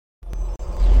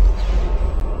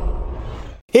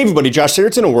Hey everybody, Josh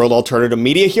Sigurdson of World Alternative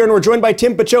Media here, and we're joined by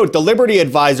Tim Picciott, the Liberty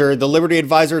Advisor,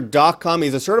 thelibertyadvisor.com.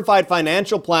 He's a certified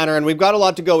financial planner, and we've got a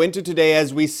lot to go into today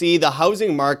as we see the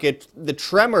housing market. The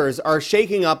tremors are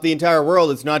shaking up the entire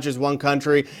world. It's not just one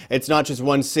country, it's not just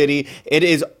one city, it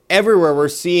is everywhere. We're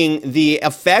seeing the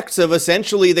effects of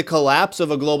essentially the collapse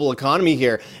of a global economy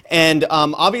here. And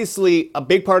obviously, a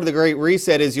big part of the Great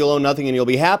Reset is you'll own nothing and you'll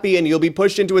be happy, and you'll be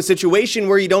pushed into a situation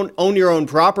where you don't own your own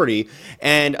property.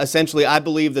 And essentially, I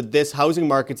believe that this housing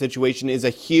market situation is a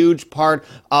huge part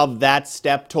of that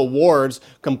step towards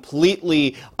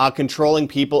completely controlling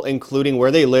people, including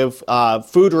where they live,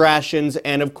 food rations,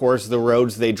 and of course, the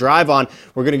roads they drive on.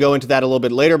 We're going to go into that a little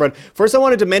bit later. But first, I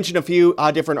wanted to mention a few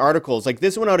different articles. Like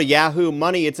this one out of Yahoo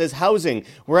Money, it says housing.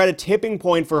 We're at a tipping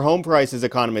point for home prices,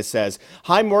 economist says.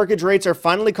 High mortgage rates are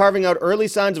finally carving out early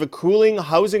signs of a cooling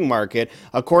housing market.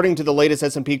 According to the latest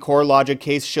S&P CoreLogic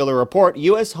Case-Shiller report,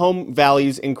 U.S. home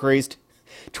values increased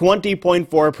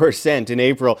 20.4% in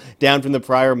April, down from the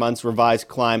prior month's revised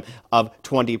climb of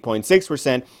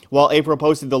 20.6%. While April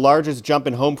posted the largest jump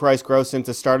in home price growth since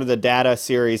the start of the data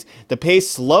series, the pace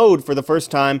slowed for the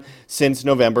first time since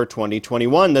November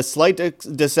 2021. The slight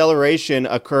deceleration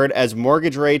occurred as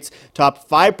mortgage rates topped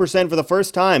 5% for the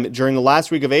first time during the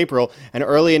last week of April, an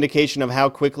early indication of how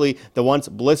quickly the once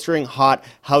blistering hot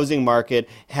housing market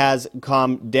has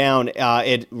calmed down.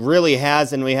 It really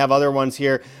has, and we have other ones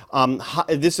here.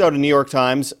 This is out of New York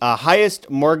Times. Highest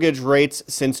mortgage rates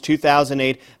since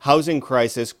 2008 housing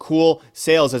crisis cool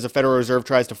sales as the Federal Reserve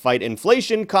tries to fight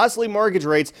inflation. Costly mortgage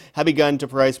rates have begun to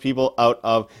price people out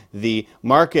of the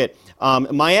market.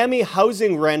 Miami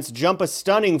housing rents jump a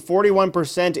stunning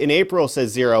 41% in April,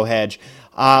 says Zero Hedge.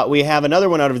 We have another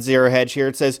one out of Zero Hedge here.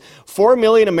 It says 4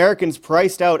 million Americans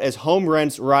priced out as home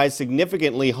rents rise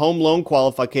significantly. Home loan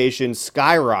qualifications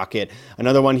skyrocket.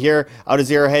 Another one here out of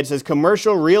Zero Hedge says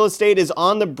commercial real estate is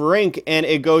on the brink, and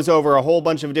it goes over a whole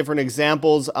bunch of different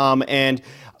examples.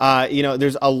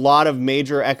 There's a lot of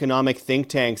major economic think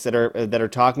tanks that are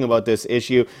talking about this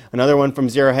issue. Another one from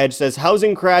Zero Hedge says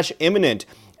housing crash imminent.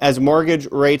 As mortgage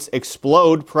rates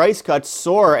explode, price cuts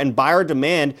soar, and buyer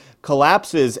demand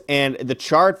collapses. And the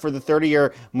chart for the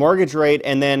 30-year mortgage rate,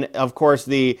 and then, of course,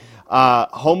 the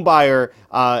home buyer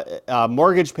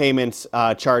mortgage payments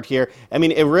chart here. I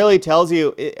mean, it really tells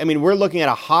you, we're looking at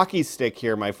a hockey stick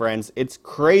here, my friends. It's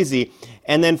crazy.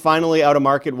 And then finally, out of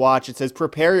Market Watch, it says,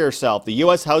 prepare yourself. The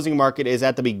U.S. housing market is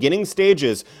at the beginning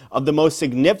stages of the most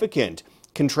significant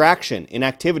contraction in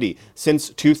activity since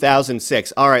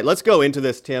 2006. All right, let's go into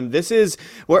this, Tim. This is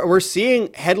where we're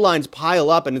seeing headlines pile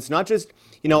up, and it's not just,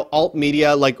 alt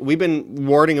media. Like, we've been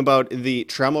warning about the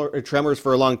tremors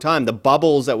for a long time. The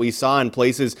bubbles that we saw in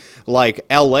places like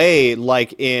LA,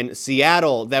 like in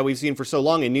Seattle, that we've seen for so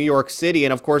long, in New York City,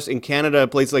 and of course in Canada,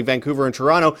 places like Vancouver and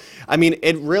Toronto. I mean,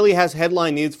 it really has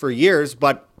headline needs for years,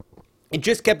 but it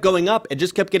just kept going up. It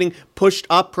just kept getting pushed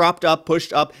up, propped up,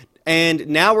 pushed up. And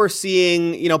now we're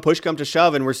seeing, push come to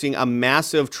shove, and we're seeing a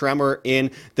massive tremor in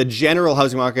the general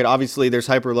housing market. Obviously, there's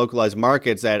hyper-localized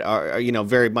markets that are,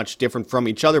 very much different from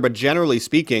each other. But generally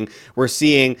speaking, we're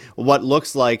seeing what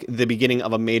looks like the beginning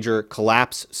of a major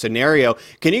collapse scenario.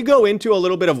 Can you go into a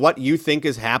little bit of what you think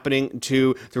is happening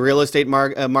to the real estate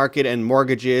market and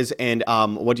mortgages, and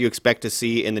what do you expect to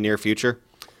see in the near future?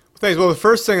 Thanks. Well, the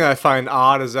first thing I find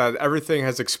odd is that everything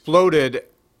has exploded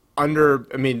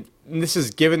this is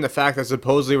given the fact that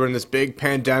supposedly we're in this big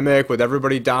pandemic with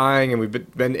everybody dying, and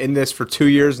we've been in this for 2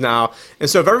 years now. And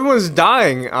so if everyone's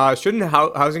dying, shouldn't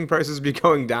housing prices be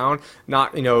going down,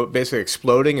 not, basically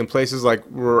exploding in places like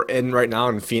we're in right now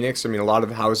in Phoenix? I mean, a lot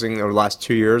of housing over the last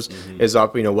 2 years is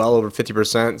up, well over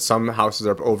 50%. Some houses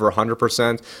are up over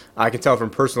 100%. I can tell from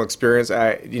personal experience,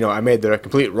 I made the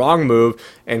complete wrong move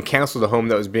and canceled a home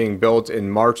that was being built in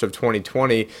March of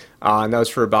 2020. And that was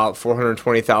for about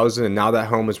 $420,000, and now that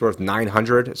home is worth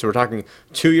 $900,000. So we're talking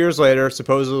 2 years later.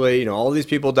 Supposedly, all these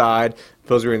people died.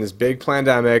 Supposedly we're in this big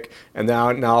pandemic, and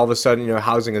now all of a sudden,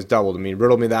 housing has doubled. I mean,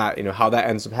 riddle me that, how that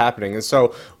ends up happening. And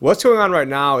so what's going on right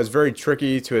now is very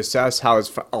tricky to assess how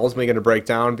it's ultimately going to break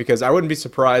down, because I wouldn't be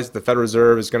surprised the Federal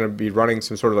Reserve is going to be running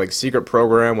some sort of like secret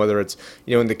program, whether it's,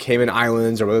 in the Cayman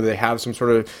Islands, or whether they have some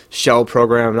sort of shell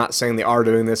program. I'm not saying they are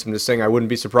doing this. I'm just saying I wouldn't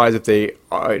be surprised if they,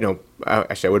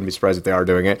 actually, I wouldn't be surprised if they are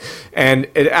doing it. And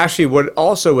it actually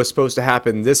also was supposed to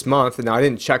happen this month. Now, I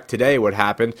didn't check today what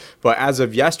happened, but as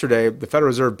of yesterday, the Federal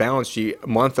Reserve balance sheet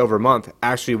month over month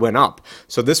actually went up.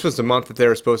 So this was the month that they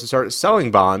were supposed to start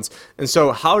selling bonds. And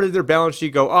so how did their balance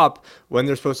sheet go up when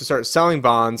they're supposed to start selling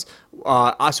bonds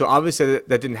So obviously that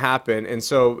didn't happen, and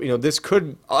so this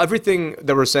could everything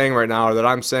that we're saying right now or that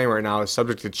I'm saying right now is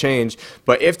subject to change.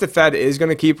 But if the Fed is going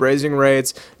to keep raising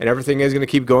rates and everything is going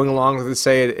to keep going along with it,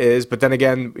 say it is, but then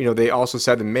again, they also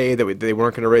said in May that they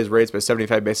weren't going to raise rates by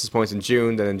 75 basis points in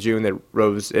June. Then in June they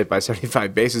rose it by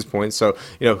 75 basis points. So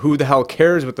who the hell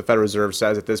cares what the Federal Reserve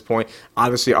says at this point?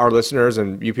 Obviously, our listeners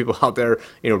and you people out there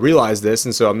realize this,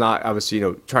 and so I'm not obviously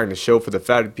trying to show for the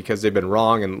Fed because they've been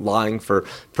wrong and lying for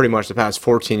pretty much the past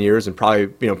 14 years and probably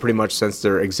pretty much since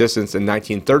their existence in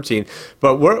 1913.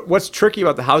 But what's tricky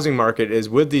about the housing market is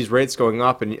with these rates going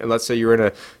up, and let's say you're in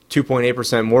a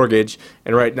 2.8% mortgage,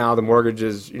 and right now the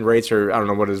mortgages rates are, I don't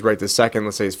know what it is right this second,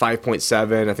 let's say it's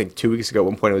 5.7. I think 2 weeks ago at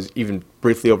one point it was even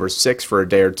briefly over 6 for a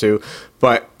day or two.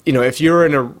 But if you're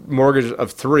in a mortgage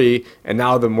of 3 and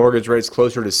now the mortgage rate's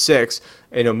closer to 6,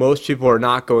 most people are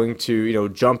not going to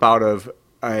jump out of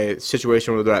a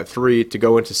situation where they're at 3 to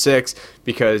go into 6,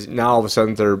 because now all of a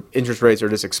sudden their interest rates are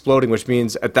just exploding, which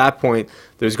means at that point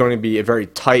there's going to be a very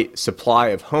tight supply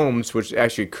of homes, which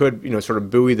actually could sort of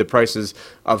buoy the prices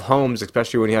of homes,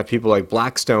 especially when you have people like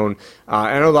Blackstone.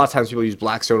 I know a lot of times people use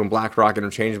Blackstone and BlackRock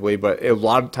interchangeably, but a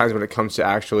lot of times when it comes to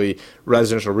actually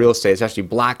residential real estate, it's actually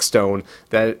Blackstone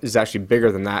that is actually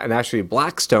bigger than that. And actually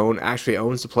Blackstone actually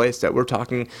owns the place that we're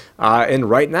talking in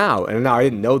right now. And now I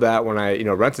didn't know that when I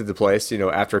rented the place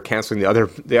after canceling the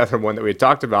other one that we had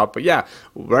talked about. But yeah,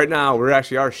 right now we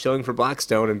actually are shilling for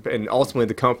Blackstone, and ultimately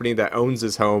the company that owns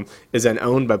this home is then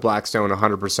owned by Blackstone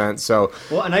 100%. So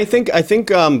well, and I think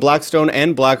Blackstone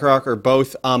and BlackRock are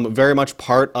both very much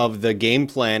part of the game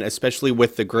plan, especially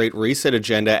with the Great Reset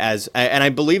agenda. And I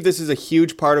believe this is a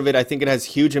huge part of it. I think it has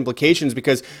huge implications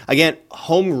because, again,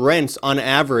 home rents on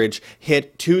average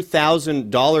hit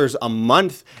 $2,000 a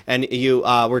month, and you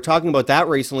were talking about that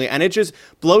recently, and it just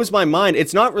blows my mind.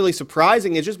 It's not really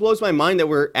surprising. It just blows my mind that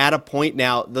we're at a point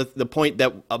now, the point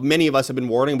that many of us have been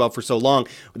warning about for so long,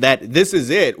 that this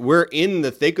is it. We're in the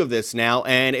thick of this now,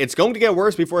 and it's going to get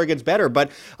worse before it gets better.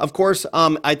 But of course,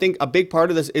 I think a big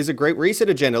part of this is a Great Reset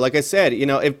agenda. Like I said,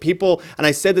 if people, and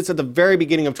I said this at the very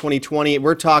beginning of 2020,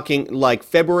 we're talking like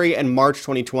February and March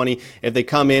 2020, if they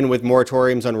come in with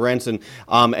moratoriums on rents and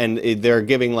they're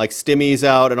giving like stimmies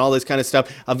out and all this kind of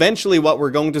stuff, eventually what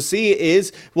we're going to see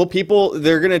is, well,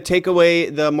 they're going to take away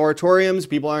the moratoriums.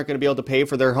 People aren't going to be able to pay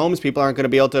for their homes. People aren't going to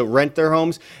be able to rent their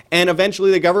homes. And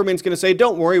eventually the government's going to say,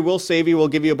 don't worry, we'll save you. We'll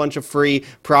give you a bunch of free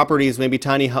properties, maybe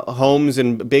tiny homes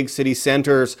in big city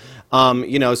centers,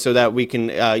 so that we can,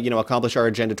 accomplish our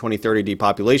Agenda 2030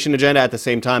 depopulation agenda at the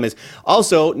same time as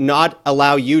also not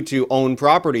allow you to own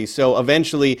property. So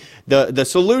eventually the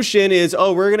solution is,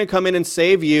 we're going to come in and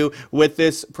save you with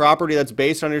this property that's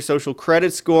based on your social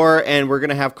credit score, and we're going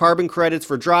to have carbon credits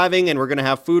for driving, and we're going to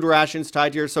have food rations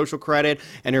tied to your social credit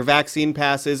and your vaccine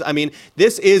passes. I mean,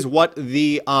 this is what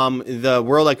the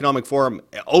World Economic Forum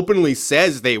openly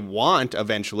says they want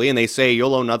eventually, and they say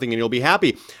you'll own nothing and you'll be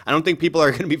happy. I don't think people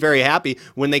are going to be very happy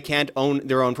when they can't own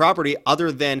their own property,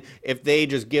 other than if they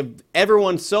just give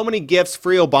everyone so many gifts,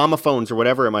 free Obama phones or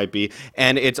whatever it might be,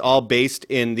 and it's all based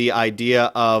in the idea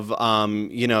of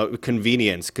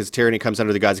convenience, because tyranny comes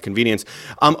under the guise of convenience.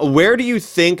 Where do you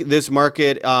think this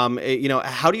market,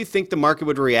 how do you think the market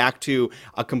would react to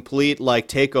a complete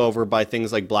takeover by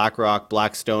things like BlackRock,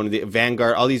 Blackstone, the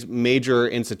Vanguard, all these major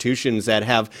institutions that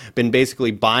have been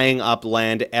basically buying up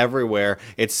land everywhere?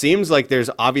 It seems like there's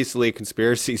obviously a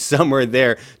conspiracy somewhere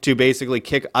there to basically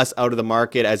kick us out of the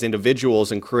market as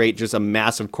individuals and create just a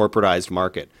massive corporatized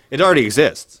market. It already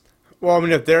exists. Well, I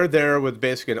mean, if they're there with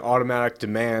basically an automatic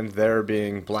demand, there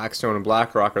being Blackstone and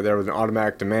BlackRock are there with an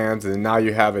automatic demand, and now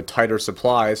you have a tighter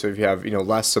supply. So if you have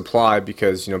less supply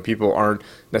because people aren't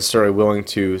necessarily willing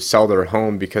to sell their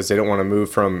home because they don't want to move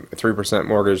from a 3%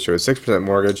 mortgage to a 6%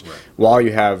 mortgage, right, while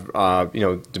you have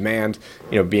demand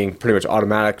being pretty much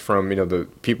automatic from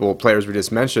the players we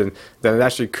just mentioned, then it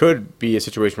actually could be a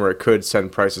situation where it could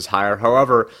send prices higher.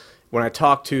 However, when I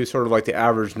talk to sort of like the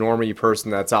average normie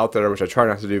person that's out there, which I try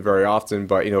not to do very often,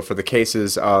 but for the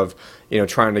cases of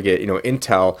trying to get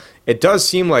intel, it does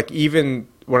seem like even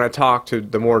when I talk to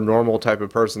the more normal type of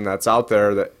person that's out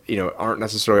there that aren't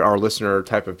necessarily our listener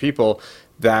type of people,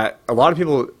 that a lot of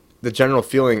people, the general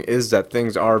feeling is that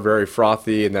things are very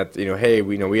frothy, and that hey,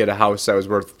 we had a house that was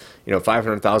worth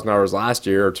 $500,000 last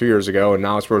year or 2 years ago, and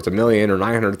now it's worth $1 million or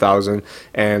 $900,000,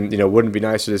 and wouldn't it be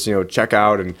nice to just check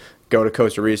out and go to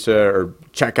Costa Rica or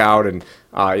check out and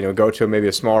go to maybe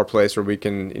a smaller place where we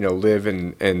can live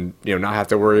and not have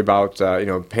to worry about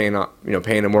paying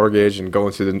a mortgage and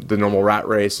going through the normal rat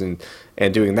race and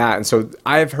doing that. And so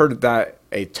I've heard that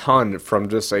a ton from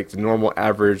just like the normal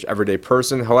average everyday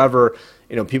person. However,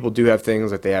 people do have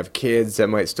things like they have kids that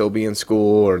might still be in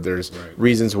school, or there's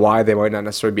reasons why they might not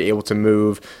necessarily be able to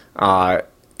move.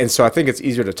 And so I think it's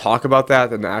easier to talk about that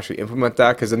than to actually implement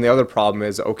that, because then the other problem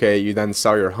is, okay, you then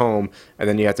sell your home and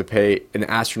then you have to pay an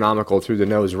astronomical through the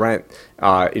nose rent,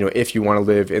 if you want to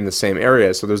live in the same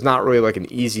area. So there's not really like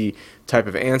an easy type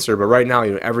of answer, but right now,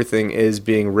 everything is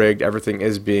being rigged, everything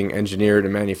is being engineered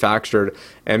and manufactured.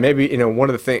 And maybe, one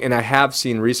of the things, and I have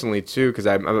seen recently too, because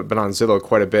I've been on Zillow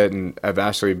quite a bit, and I've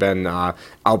actually been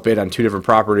outbid on 2 different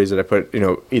properties that I put,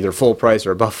 either full price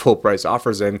or above full price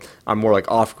offers in on more like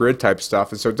off-grid type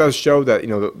stuff. And so it does show that,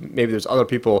 maybe there's other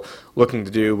people looking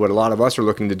to do what a lot of us are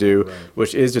looking to do,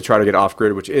 which is to try to get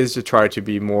off-grid, which is to try to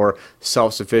be more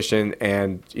self-sufficient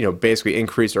and, basically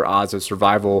increase our odds of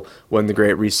survival when the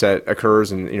Great Reset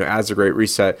occurs, and as the Great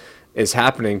Reset is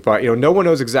happening. But no one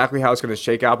knows exactly how it's going to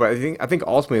shake out. But I think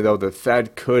ultimately, though, the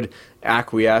Fed could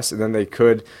acquiesce, and then they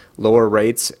could lower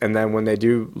rates. And then when they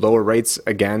do lower rates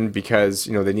again, because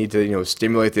they need to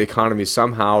stimulate the economy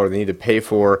somehow, or they need to pay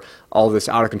for all this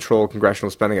out of control congressional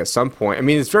spending at some point. I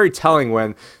mean, it's very telling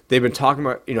when they've been talking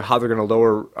about how they're going to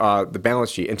lower the balance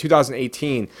sheet. In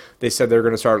 2018, they said they're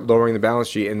going to start lowering the balance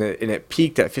sheet, and it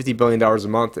peaked at $50 billion a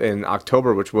month in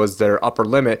October, which was their upper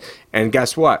limit. And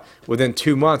guess what? Within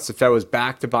 2 months, the Fed was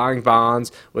back to buying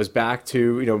bonds, was back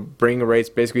to bringing the rates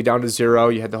basically down to zero.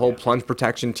 You had the whole plunge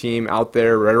protection team out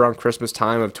there right around Christmas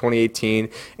time of 2018,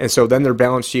 and so then their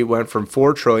balance sheet went from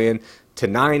 $4 trillion to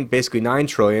basically $9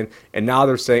 trillion, and now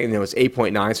they're saying it's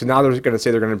 8.9. So now they're going to say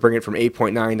they're going to bring it from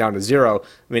 8.9 down to zero.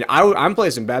 I mean, I'm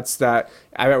placing bets that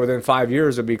I bet within 5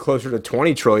 years it'll be closer to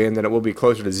 20 trillion than it will be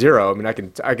closer to zero. I mean,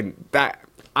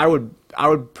 I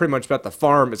would pretty much bet the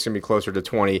farm it's going to be closer to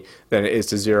 20 than it is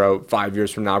to zero 5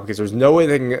 years from now, because there's no way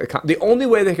they can. The only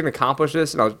way they can accomplish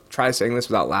this, and I'll try saying this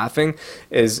without laughing,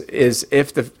 is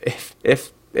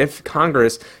if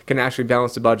Congress can actually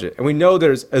balance the budget. And we know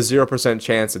there's a 0%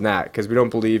 chance in that, because we don't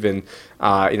believe in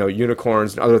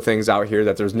unicorns and other things out here,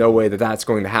 that there's no way that that's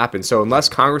going to happen. So unless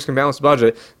Congress can balance the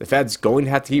budget, the Fed's going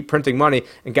to have to keep printing money.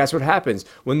 And guess what happens?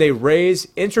 When they raise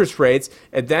interest rates,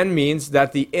 it then means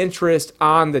that the interest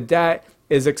on the debt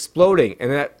is exploding.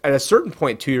 And at a certain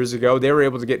point 2 years ago, they were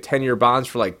able to get 10-year bonds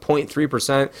for like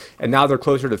 0.3%, and now they're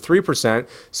closer to 3%.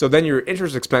 So then your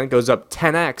interest expense goes up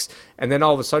 10x, and then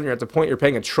all of a sudden you're at the point you're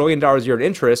paying $1 trillion a year in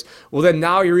interest. Well, then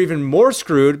now you're even more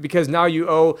screwed, because now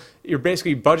your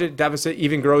basically budget deficit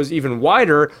even grows even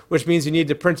wider, which means you need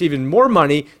to print even more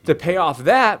money to pay off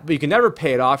that, but you can never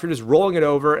pay it off. You're just rolling it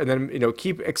over and then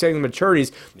keep extending the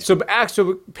maturities. So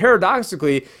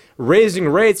paradoxically, raising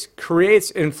rates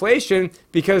creates inflation,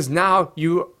 because now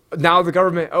the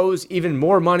government owes even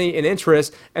more money in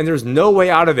interest, and there's no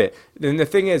way out of it. And the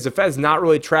thing is, the Fed's not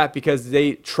really trapped, because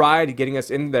they tried getting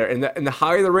us in there. And the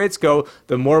higher the rates go,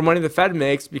 the more money the Fed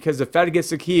makes, because the Fed gets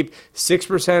to keep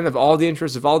 6% of all the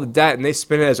interest of all the debt, and they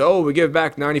spin it as, we give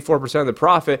back 94% of the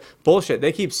profit. Bullshit.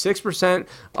 They keep 6%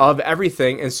 of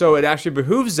everything, and so it actually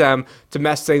behooves them to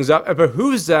mess things up. It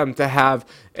behooves them to have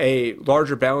a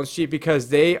larger balance sheet, because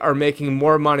they are making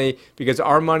more money, because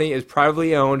our money is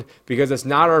privately owned, because it's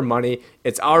not our money,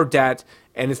 it's our debt.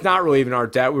 And it's not really even our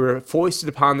debt. We were foisted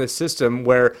upon this system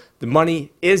where the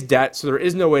money is debt, so there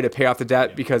is no way to pay off the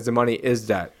debt, because the money is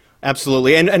debt.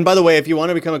 Absolutely. And by the way, if you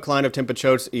want to become a client of Tim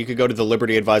Picciott, you could go to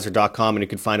thelibertyadvisor.com, and you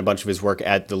can find a bunch of his work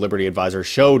at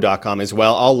thelibertyadvisorshow.com as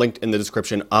well, all linked in the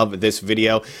description of this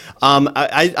video.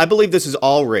 I believe this is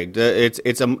all rigged.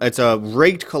 It's a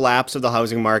rigged collapse of the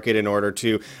housing market in order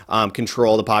to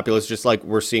control the populace, just like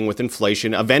we're seeing with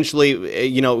inflation.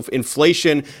 Eventually,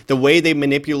 inflation, the way they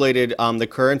manipulated the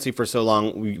currency for so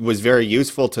long was very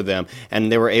useful to them,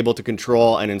 and they were able to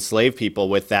control and enslave people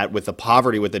with that, with the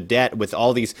poverty, with the debt, with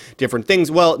all these different things.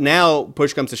 Well, now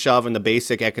push comes to shove, and the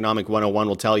basic economic 101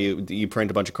 will tell you you print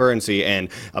a bunch of currency and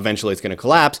eventually it's going to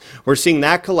collapse. We're seeing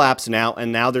that collapse now,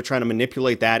 and now they're trying to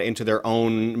manipulate that into their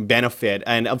own benefit.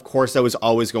 And of course, that was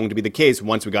always going to be the case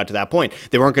once we got to that point.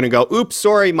 They weren't going to go, oops,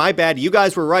 sorry, my bad, you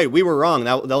guys were right, we were wrong.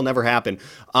 That'll never happen.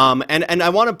 And I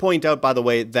want to point out, by the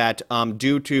way, that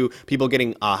due to people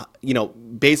getting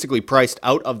basically priced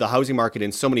out of the housing market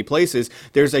in so many places,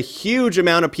 there's a huge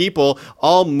amount of people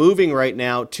all moving right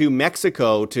now to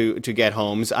Mexico to get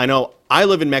homes. I know I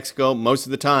live in Mexico most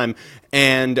of the time,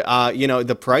 and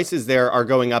the prices there are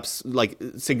going up like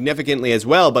significantly as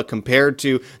well. But compared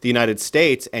to the United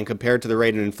States and compared to the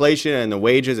rate of inflation and the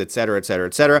wages, et cetera, et cetera,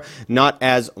 et cetera, not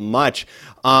as much.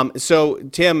 So,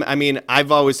 Tim, I mean,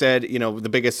 I've always said, the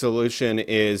biggest solution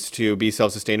is to be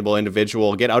self-sustainable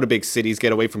individual, get out of big cities,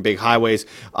 get away from big highways,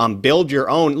 build your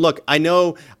own. Look, I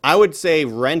know I would say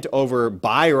rent over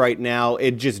buy right now.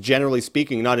 It just generally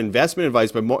speaking, not investment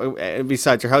advice, but more,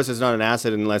 besides, your house is not an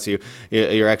asset unless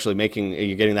you're actually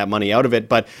you're getting that money out of it.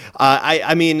 But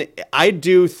I mean, I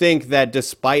do think that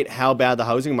despite how bad the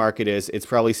housing market is, it's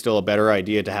probably still a better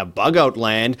idea to have bug out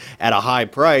land at a high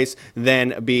price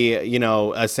than be,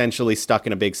 essentially stuck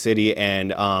in a big city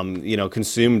and,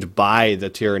 consumed by the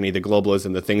tyranny, the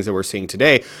globalism, the things that we're seeing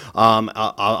today on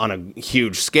a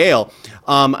huge scale.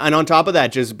 And on top of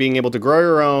that, just being able to grow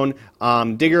your own,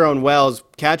 dig your own wells,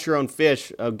 catch your own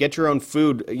fish, get your own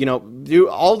food, do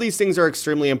all these things are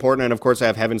extremely important. And of course, I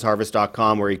have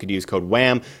heavensharvest.com where you could use code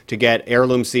WHAM to get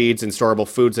heirloom seeds and storable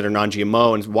foods that are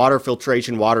non-GMO, and water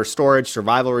filtration, water storage,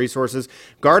 survival resources,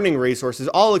 gardening resources,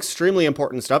 all extremely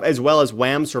important stuff, as well as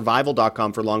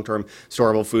whamsurvival.com for long-term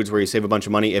storable foods where you save a bunch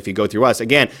of money if you go through us.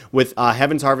 Again, with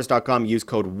heavensharvest.com, use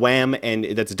code WHAM, and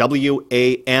that's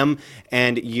WAM,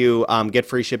 and you get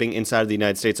free shipping inside of the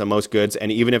United States on most goods.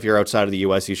 And even if you're outside of the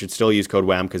U.S., you should still use code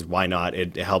WHAM, because why not?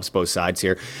 It helps both sides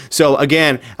here. So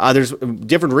again, there's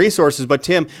different resources. But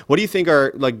Tim, what do you think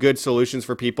are like good solutions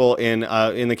for people in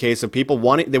the case of people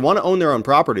they want to own their own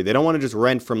property? They don't want to just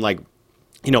rent from like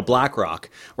BlackRock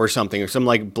or something, or some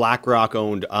like BlackRock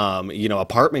owned,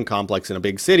 apartment complex in a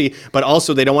big city, but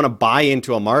also they don't want to buy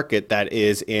into a market that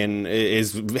is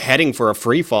heading for a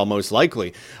free fall, most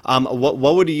likely.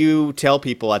 What would you tell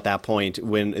people at that point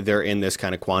when they're in this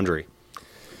kind of quandary?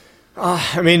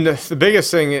 I mean, the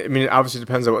biggest thing, obviously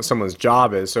depends on what someone's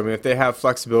job is. So, if they have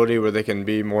flexibility where they can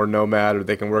be more nomad or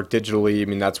they can work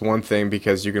digitally, that's one thing,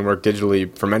 because you can work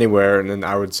digitally from anywhere. And then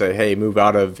I would say, hey, move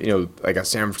out of, like a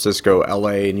San Francisco,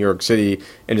 LA, New York City,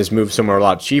 and just move somewhere a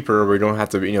lot cheaper where you don't have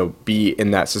to, be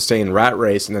in that sustained rat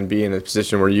race, and then be in a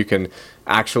position where you can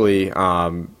actually,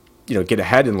 get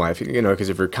ahead in life, because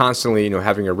if you're constantly,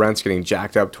 having your rents getting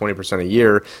jacked up 20% a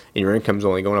year and your income's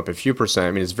only going up a few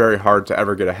percent, it's very hard to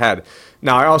ever get ahead.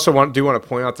 Now, I also want to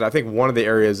point out that I think one of the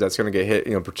areas that's going to get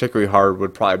hit, particularly hard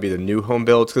would probably be the new home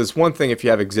builds, because it's one thing if you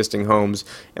have existing homes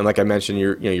and, like I mentioned,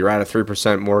 you're at a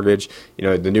 3% mortgage,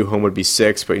 the new home would be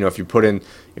 6%, but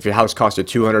if your house cost you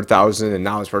 $200,000 and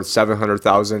now it's worth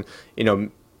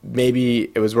 $700,000, maybe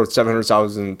it was worth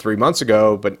 $700,000 3 months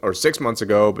ago, or 6 months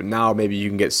ago, but now maybe you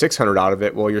can get $600 out of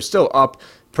it. Well, you're still up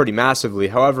pretty massively.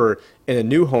 However, in a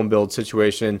new home build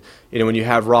situation, when you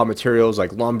have raw materials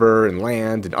like lumber and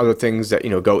land and other things that,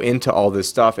 go into all this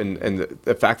stuff, and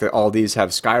the fact that all these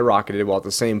have skyrocketed while at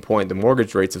the same point the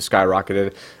mortgage rates have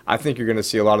skyrocketed, I think you're going to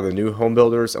see a lot of the new home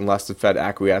builders, unless the Fed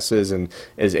acquiesces and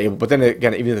is able, but then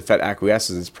again, even if the Fed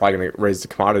acquiesces, it's probably going to raise the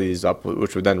commodities up,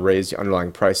 which would then raise the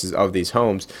underlying prices of these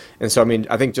homes. And so,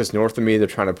 I think just north of me, they're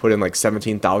trying to put in like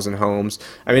 17,000 homes.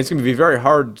 It's going to be very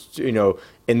hard to,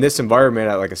 in this environment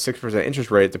at like a 6%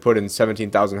 interest rate to put in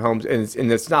 17,000 homes.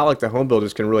 And it's not like the home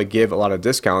builders can really give a lot of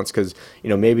discounts, because,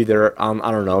 maybe they're,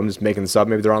 I don't know, I'm just making this up,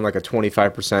 maybe they're on like a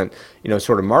 25%,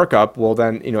 sort of markup. Well,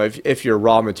 then, if your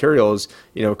raw materials,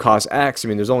 cost X,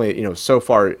 there's only, so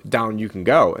far down you can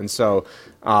go. And so,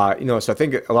 so I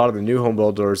think a lot of the new home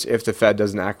builders, if the Fed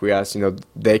doesn't acquiesce,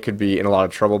 they could be in a lot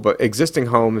of trouble. But existing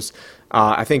homes,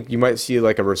 I think you might see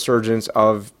like a resurgence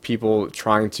of people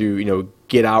trying to,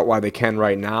 get out while they can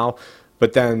right now.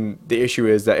 But then the issue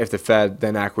is that if the Fed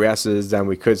then acquiesces, then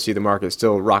we could see the market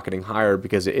still rocketing higher,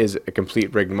 because it is a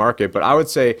complete rigged market. But I would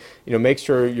say, make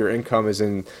sure your income is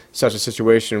in such a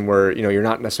situation where, you're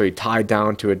not necessarily tied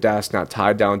down to a desk, not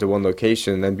tied down to one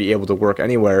location, and then be able to work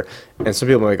anywhere. And some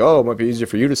people are like, oh, it might be easier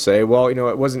for you to say. Well,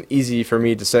 it wasn't easy for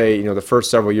me to say, the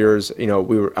first several years,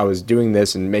 I was doing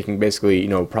this and making basically,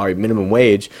 probably minimum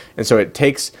wage. And so it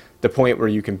takes the point where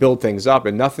you can build things up,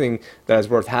 and nothing that is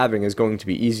worth having is going to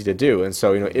be easy to do. And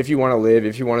so, if you want to live,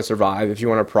 if you want to survive, if you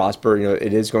want to prosper,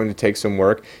 it is going to take some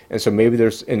work. And so maybe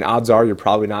and odds are you're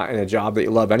probably not in a job that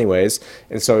you love anyways.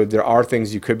 And so there are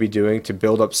things you could be doing to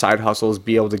build up side hustles,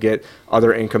 be able to get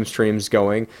other income streams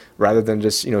going, rather than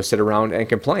just, sit around and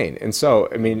complain. And so,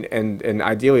 and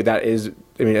ideally that is,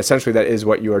 essentially that is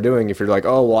what you are doing. If you're like,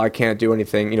 oh, well, I can't do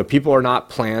anything. People are not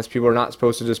plants. People are not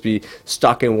supposed to just be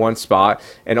stuck in one spot.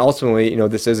 And ultimately,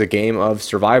 this is a game of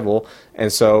survival.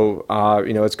 And so,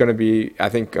 it's going to be, I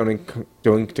think,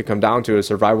 going to come down to a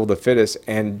survival of the fittest.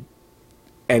 And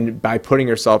and by putting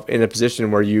yourself in a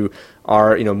position where you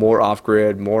are, more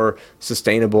off-grid, more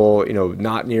sustainable,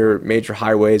 not near major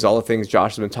highways, all the things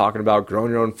Josh has been talking about,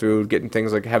 growing your own food, getting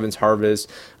things like Heaven's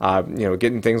Harvest,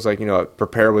 getting things like,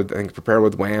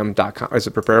 preparewithwham.com. Is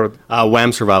it prepare with?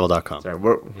 Whamsurvival.com.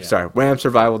 Sorry,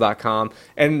 whamsurvival.com.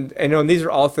 And these are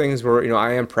all things where,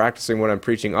 I am practicing what I'm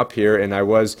preaching up here, and I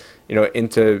was,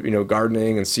 into,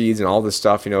 gardening and seeds and all this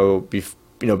stuff,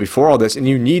 before all this, and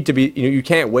you need to be, you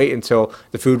can't wait until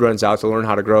the food runs out to learn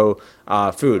how to grow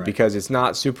food, right? Because it's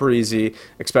not super easy,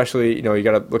 especially, you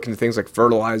got to look into things like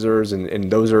fertilizers,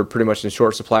 and those are pretty much in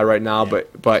short supply right now. Yeah.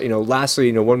 But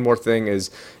lastly, one more thing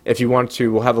is, if you want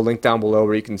to, we'll have a link down below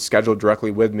where you can schedule directly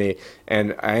with me,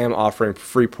 and I am offering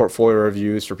free portfolio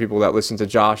reviews for people that listen to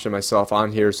Josh and myself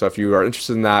on here. So if you are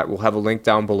interested in that, we'll have a link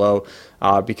down below,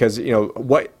 because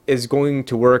what is going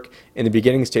to work in the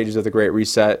beginning stages of the Great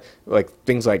Reset, like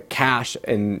things like cash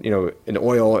and and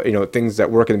oil, things that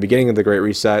work in the beginning of the Great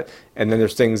Reset, and then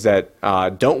there's things that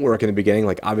don't work in the beginning,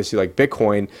 like obviously like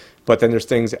Bitcoin, but then there's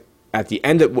things at the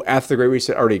end after the Great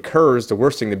Reset already occurs, the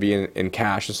worst thing to be in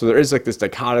cash. And so there is like this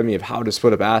dichotomy of how to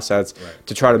split up assets, right,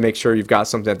 to try to make sure you've got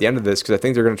something at the end of this, because I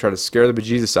think they're going to try to scare the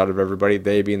bejesus out of everybody,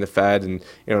 they being the Fed and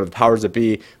the powers that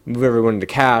be, move everyone into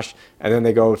cash, and then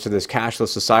they go to this cashless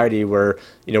society where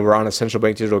we're on a central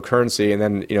bank digital currency, and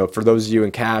then for those of you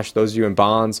in cash, those of you in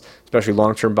bonds, especially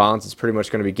long-term bonds, it's pretty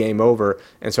much going to be game over.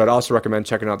 And so I'd also recommend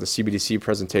checking out the CBDC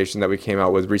presentation that we came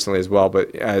out with recently as well.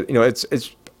 But it's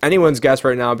anyone's guess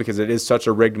right now, because it is such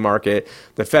a rigged market.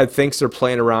 The Fed thinks they're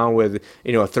playing around with, a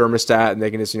thermostat, and they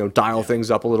can just, dial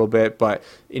things up a little bit. But,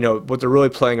 what they're really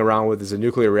playing around with is a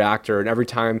nuclear reactor. And every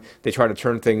time they try to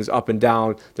turn things up and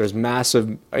down, there's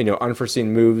massive,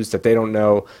 unforeseen moves that they don't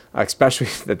know, especially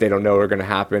that they don't know are going to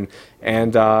happen.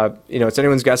 And, it's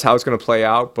anyone's guess how it's going to play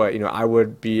out. But, I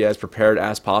would be as prepared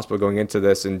as possible going into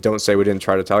this, and don't say we didn't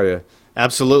try to tell you.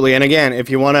 Absolutely. And again, if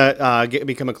you want to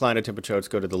become a client of Tim Picciott,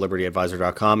 go to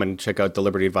thelibertyadvisor.com and check out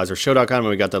thelibertyadvisorshow.com. And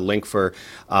we got the link for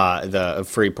the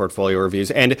free portfolio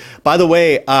reviews. And by the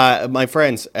way, my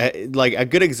friends, like a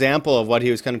good example of what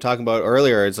he was kind of talking about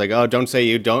earlier, it's like, oh, don't say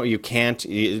you can't.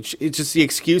 It's just the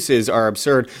excuses are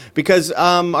absurd, because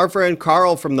our friend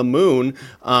Carl from the Moon,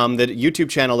 the YouTube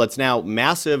channel that's now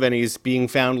massive, and he's being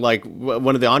found like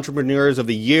one of the entrepreneurs of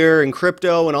the year in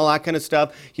crypto and all that kind of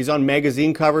stuff. He's on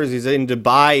magazine covers. He's in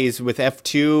Dubai, he's with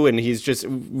F2, and he's just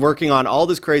working on all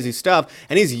this crazy stuff.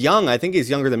 And he's young. I think he's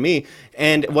younger than me.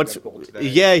 And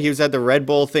he was at the Red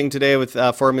Bull thing today with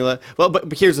Formula. Well,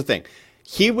 but here's the thing.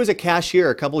 He was a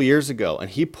cashier a couple years ago, and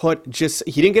he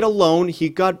didn't get a loan. He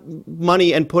got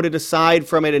money and put it aside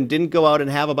from it, and didn't go out and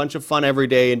have a bunch of fun every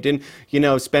day, and didn't,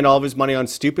 spend all of his money on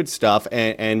stupid stuff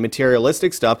and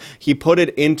materialistic stuff. He put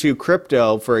it into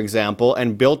crypto, for example,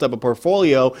 and built up a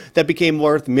portfolio that became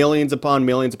worth millions upon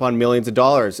millions upon millions of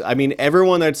dollars. I mean,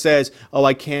 everyone that says, oh,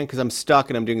 I can't because I'm stuck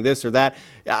and I'm doing this or that,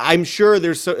 I'm sure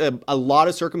there's a lot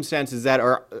of circumstances that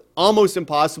are almost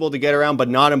impossible to get around, but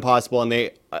not impossible, and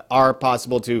they are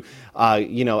possible to,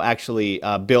 actually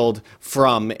build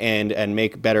from and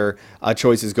make better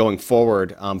choices going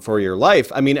forward for your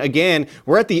life. I mean, again,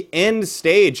 we're at the end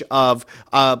stage of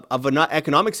an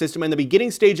economic system and the beginning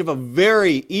stage of a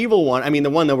very evil one. I mean, the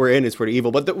one that we're in is pretty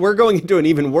evil, but we're going into an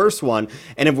even worse one.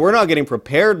 And if we're not getting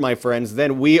prepared, my friends,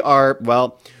 then we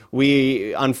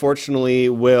unfortunately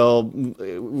will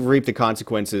reap the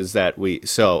consequences that we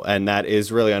sow. And that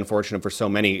is really unfortunate for so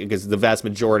many, because the vast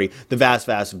majority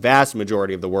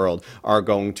of the world are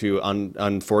going to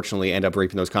unfortunately end up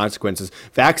reaping those consequences,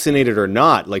 vaccinated or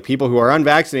not. Like, people who are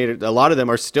unvaccinated, a lot of them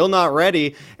are still not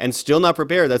ready and still not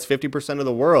prepared. That's 50% of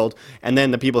the world. And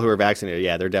then the people who are vaccinated,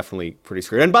 yeah, they're definitely pretty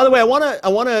screwed. And by the way, I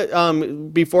want to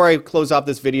before I close off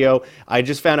this video, I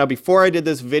just found out before I did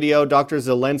this video, Dr.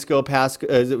 Zelenko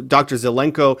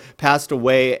passed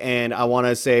away, and I want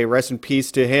to say rest in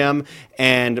peace to him,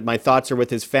 and my thoughts are with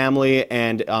his family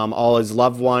and all his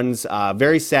loved ones.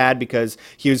 Very sad, because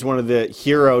he was one of the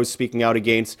heroes speaking out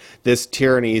against this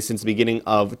tyranny since the beginning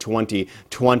of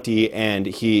 2020, and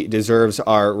he deserves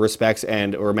our respects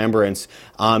and remembrance.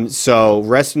 So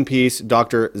rest in peace,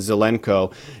 Dr.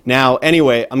 Zelenko. Now,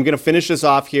 anyway, I'm going to finish this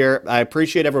off here. I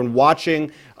appreciate everyone watching.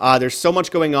 There's so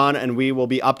much going on, and we will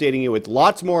be updating you with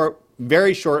lots more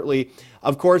very shortly.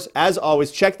 Of course, as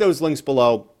always, check those links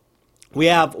below. We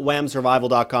have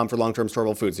whamsurvival.com for long-term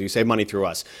storable food, so you save money through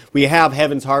us. We have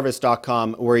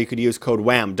heavensharvest.com, where you could use code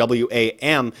WHAM,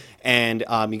 W-A-M, and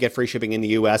you get free shipping in the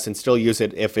U.S. and still use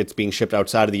it if it's being shipped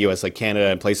outside of the U.S., like Canada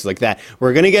and places like that.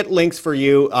 We're going to get links for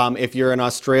you if you're in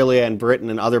Australia and Britain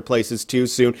and other places too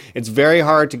soon. It's very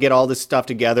hard to get all this stuff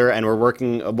together, and we're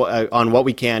working on what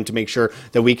we can to make sure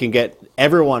that we can get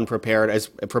everyone prepared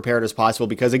as possible,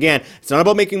 because again, it's not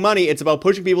about making money, it's about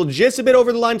pushing people just a bit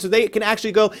over the line so they can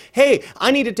actually go, hey,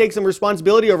 I need to take some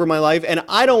responsibility over my life, and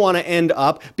I don't want to end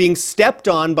up being stepped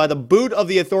on by the boot of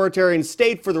the authoritarian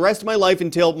state for the rest of my life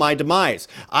until my demise.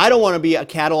 I don't want to be a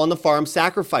cattle on the farm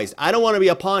sacrificed. I don't want to be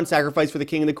a pawn sacrificed for the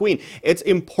king and the queen. It's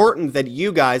important that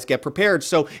you guys get prepared.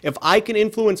 So if I can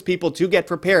influence people to get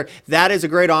prepared, that is a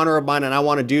great honor of mine, and I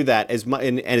want to do that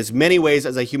in as many ways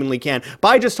as I humanly can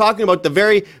by just talking about the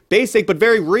very basic but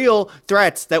very real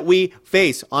threats that we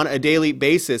face on a daily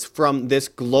basis from this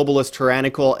globalist,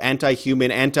 tyrannical,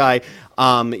 anti-human,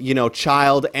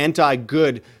 child,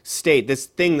 anti-good state, this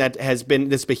thing that has been,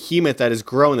 this behemoth that has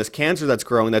grown, this cancer that's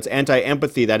growing, that's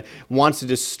anti-empathy, that wants to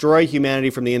destroy humanity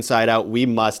from the inside out. We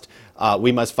must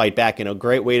fight back. And a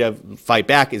great way to fight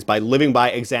back is by living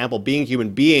by example, being human,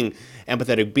 being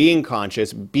empathetic, being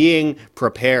conscious, being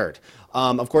prepared.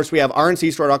 Of course, we have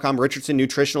rncstore.com, Richardson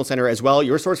Nutritional Center as well,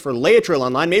 your source for Laetrile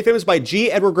online, made famous by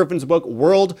G. Edward Griffin's book,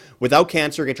 World Without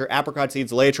Cancer. Get your apricot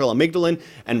seeds, Laetrile, amygdalin,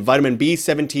 and vitamin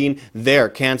B17 there.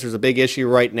 Cancer is a big issue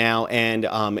right now, and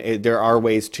there are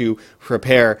ways to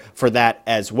prepare for that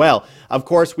as well. Of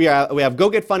course, we have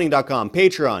GoGetFunding.com,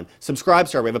 Patreon,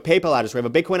 Subscribestar, we have a PayPal address, we have a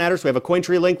Bitcoin address, we have a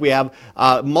Cointree link, we have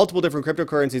multiple different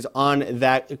cryptocurrencies on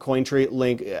that Cointree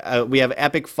link. We have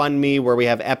Epic Fund Me, where we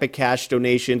have Epic Cash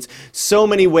donations. So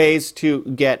many ways to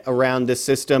get around this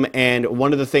system, and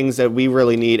one of the things that we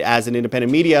really need as an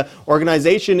independent media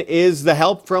organization is the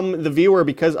help from the viewer,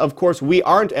 because of course we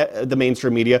aren't the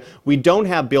mainstream media. We don't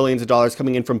have billions of dollars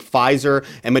coming in from Pfizer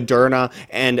and Moderna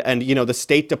and the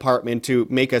State Department to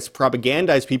make us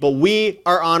propagandize people. We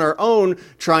are on our own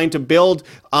trying to build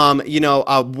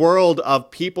a world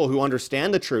of people who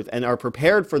understand the truth and are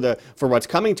prepared for what's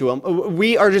coming to them.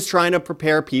 We are just trying to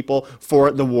prepare people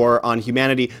for the war on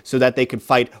humanity so that they could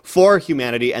fight for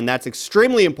humanity, and that's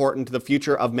extremely important to the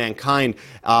future of mankind.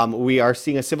 We are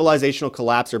seeing a civilizational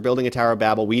collapse. They're building a Tower of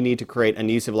Babel. We need to create a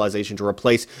new civilization to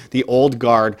replace the old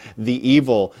guard, the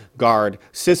evil guard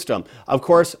system. Of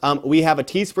course, we have a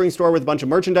Teespring store with a bunch of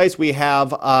merchandise. We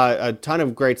have a ton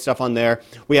of great stuff on there.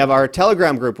 We have our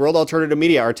Telegram group, World Alternative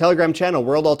Media, our Telegram channel,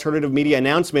 World Alternative Media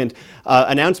announcements,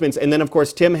 and then of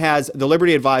course Tim has the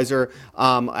Liberty Advisor.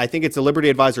 I think it's the Liberty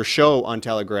Advisor show on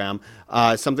Telegram.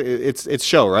 It's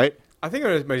show, right? I think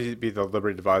it might be the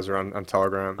Liberty Advisor on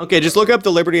Telegram. Okay, just look up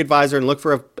the Liberty Advisor and look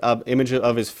for an image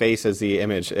of his face as the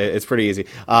image. It's pretty easy.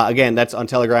 Again, that's on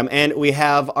Telegram. And we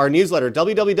have our newsletter,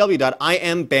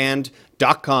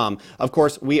 www.imband.com. Of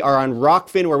course, we are on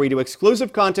Rockfin, where we do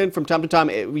exclusive content from time to time.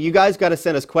 You guys got to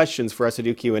send us questions for us to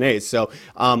do Q&As. So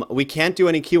we can't do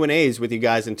any Q&As with you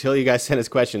guys until you guys send us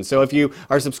questions. So if you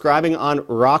are subscribing on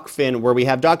Rockfin, where we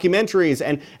have documentaries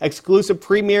and exclusive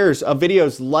premieres of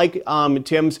videos like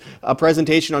Tim's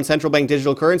presentation on central bank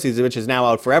digital currencies, which is now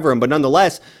out forever, but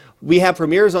nonetheless, we have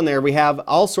premieres on there. We have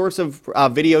all sorts of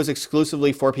videos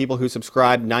exclusively for people who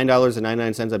subscribe,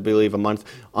 $9.99, I believe, a month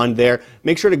on there.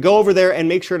 Make sure to go over there and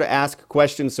make sure to ask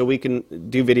questions so we can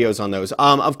do videos on those.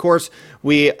 Of course,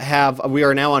 we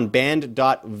are now on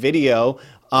band.video.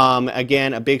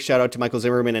 Again, a big shout out to Michael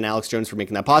Zimmerman and Alex Jones for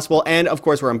making that possible. And of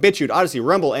course, we're on BitChute, Odyssey,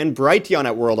 Rumble, and Brighteon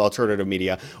at World Alternative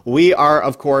Media. We are,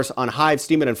 of course, on Hive,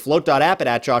 Steemit, and Float.app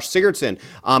at Josh Sigurdson.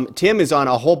 Tim is on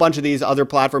a whole bunch of these other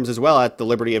platforms as well at the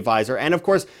Liberty Advisor. And of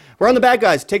course, we're on the bad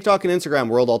guys, TikTok and Instagram,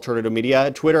 World Alternative Media,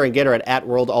 Twitter and Getter at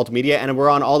World Alt Media, and we're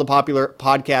on all the popular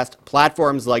podcast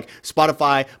platforms like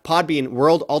Spotify, Podbean,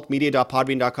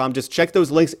 worldaltmedia.podbean.com. Just check those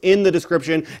links in the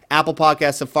description. Apple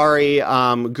Podcasts, Safari,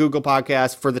 Google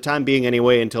Podcasts, for the time being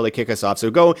anyway, until they kick us off.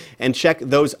 So go and check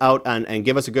those out and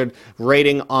give us a good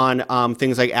rating on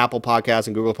things like Apple Podcasts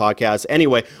and Google Podcasts.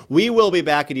 Anyway, we will be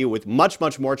back at you with much,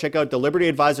 much more. Check out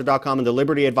thelibertyadvisor.com and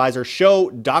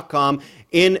thelibertyadvisorshow.com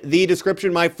in the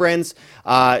description, my friends.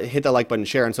 Hit that like button,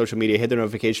 share on social media, hit the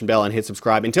notification bell, and hit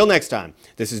subscribe. Until next time,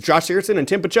 this is Josh Sigurdson and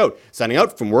Tim Picciott signing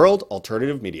out from World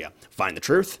Alternative Media. Find the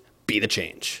truth, be the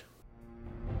change.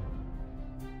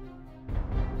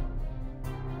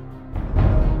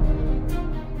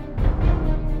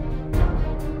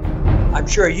 I'm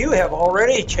sure you have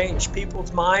already changed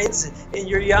people's minds in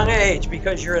your young age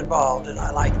because you're involved, and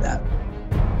I like that.